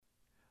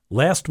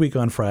Last week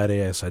on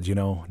Friday, I said,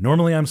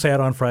 normally I'm sad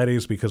on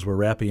Fridays because we're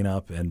wrapping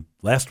up. And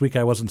last week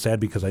I wasn't sad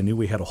because I knew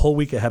we had a whole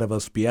week ahead of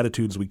us,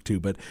 Beatitudes Week 2.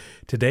 But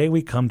today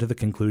we come to the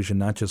conclusion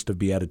not just of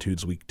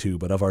Beatitudes Week 2,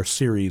 but of our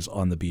series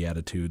on the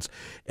Beatitudes.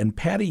 And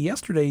Patty,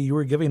 yesterday you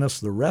were giving us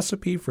the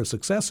recipe for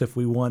success if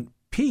we want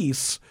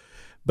peace.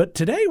 But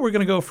today we're going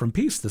to go from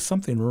peace to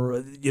something,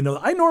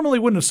 I normally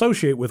wouldn't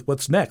associate with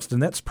what's next,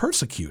 and that's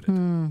persecuted.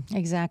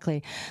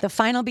 Exactly. The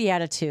final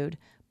beatitude,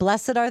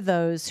 blessed are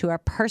those who are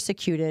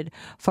persecuted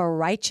for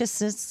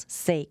righteousness'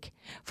 sake,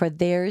 for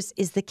theirs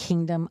is the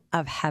kingdom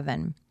of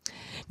heaven.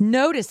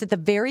 Notice that the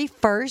very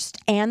first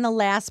and the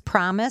last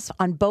promise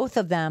on both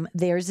of them,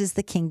 theirs is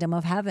the kingdom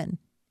of heaven.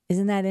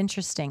 Isn't that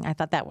interesting? I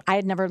thought that I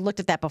had never looked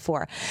at that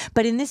before.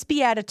 But in this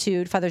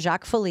beatitude, Father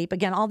Jacques Philippe,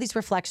 again, all these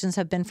reflections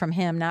have been from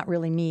him, not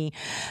really me.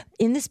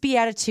 In this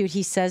beatitude,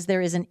 he says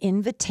there is an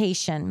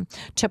invitation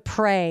to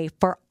pray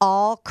for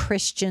all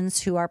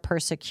Christians who are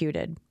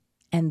persecuted.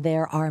 And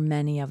there are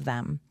many of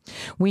them.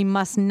 We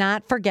must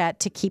not forget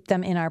to keep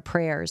them in our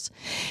prayers.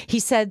 He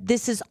said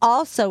this is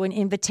also an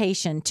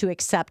invitation to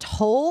accept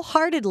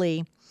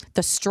wholeheartedly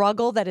the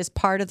struggle that is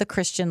part of the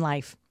Christian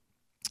life,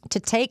 to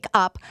take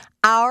up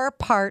our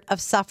part of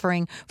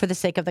suffering for the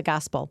sake of the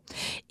gospel.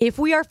 If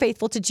we are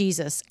faithful to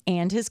Jesus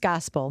and his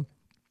gospel,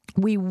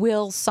 we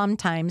will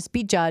sometimes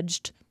be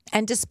judged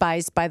and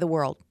despised by the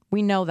world.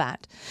 We know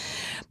that.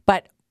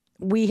 But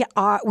we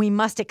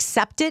must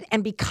accept it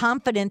and be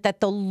confident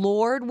that the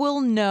Lord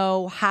will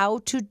know how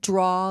to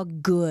draw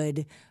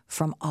good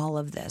from all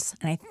of this.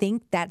 And I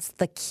think that's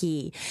the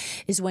key,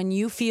 is when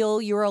you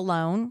feel you're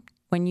alone,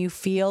 when you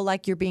feel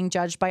like you're being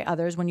judged by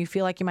others, when you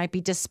feel like you might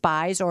be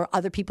despised or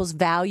other people's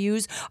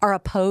values are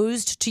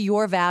opposed to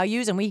your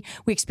values, and we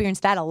experience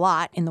that a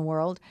lot in the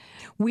world,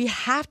 we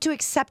have to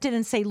accept it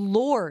and say,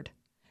 Lord,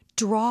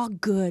 draw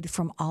good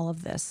from all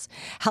of this.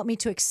 Help me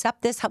to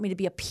accept this. Help me to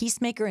be a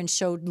peacemaker and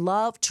show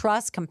love,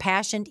 trust,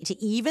 compassion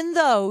to even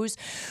those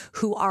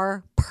who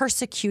are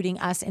persecuting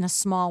us in a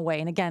small way.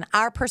 And again,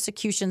 our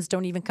persecutions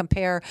don't even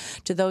compare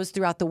to those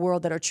throughout the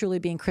world that are truly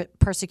being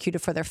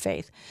persecuted for their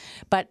faith.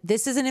 But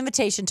this is an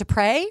invitation to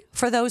pray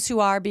for those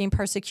who are being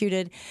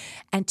persecuted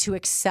and to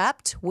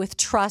accept with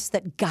trust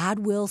that God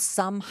will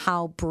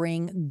somehow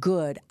bring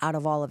good out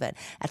of all of it.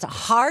 That's a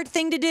hard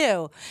thing to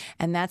do.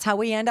 And that's how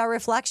we end our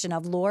reflection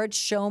of, Lord,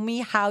 show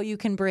me how you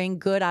can bring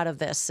good out of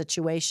this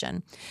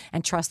situation,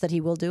 and trust that he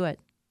will do it.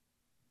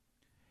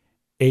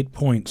 8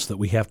 points that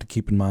we have to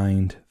keep in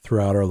mind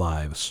throughout our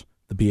lives.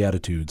 The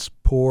Beatitudes: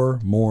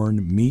 poor,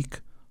 mourn, meek,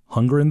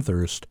 hunger and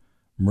thirst,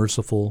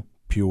 merciful,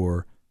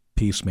 pure,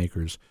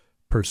 peacemakers,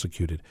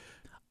 persecuted.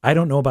 I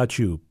don't know about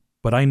you,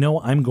 but I know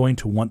I'm going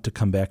to want to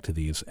come back to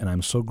these, and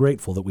I'm so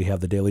grateful that we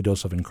have the Daily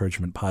Dose of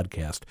Encouragement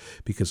podcast,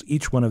 because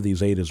each one of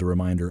these 8 is a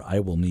reminder I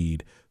will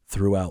need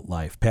throughout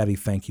life. Patty,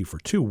 thank you for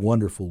 2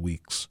 wonderful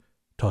weeks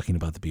talking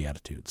about the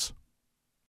Beatitudes.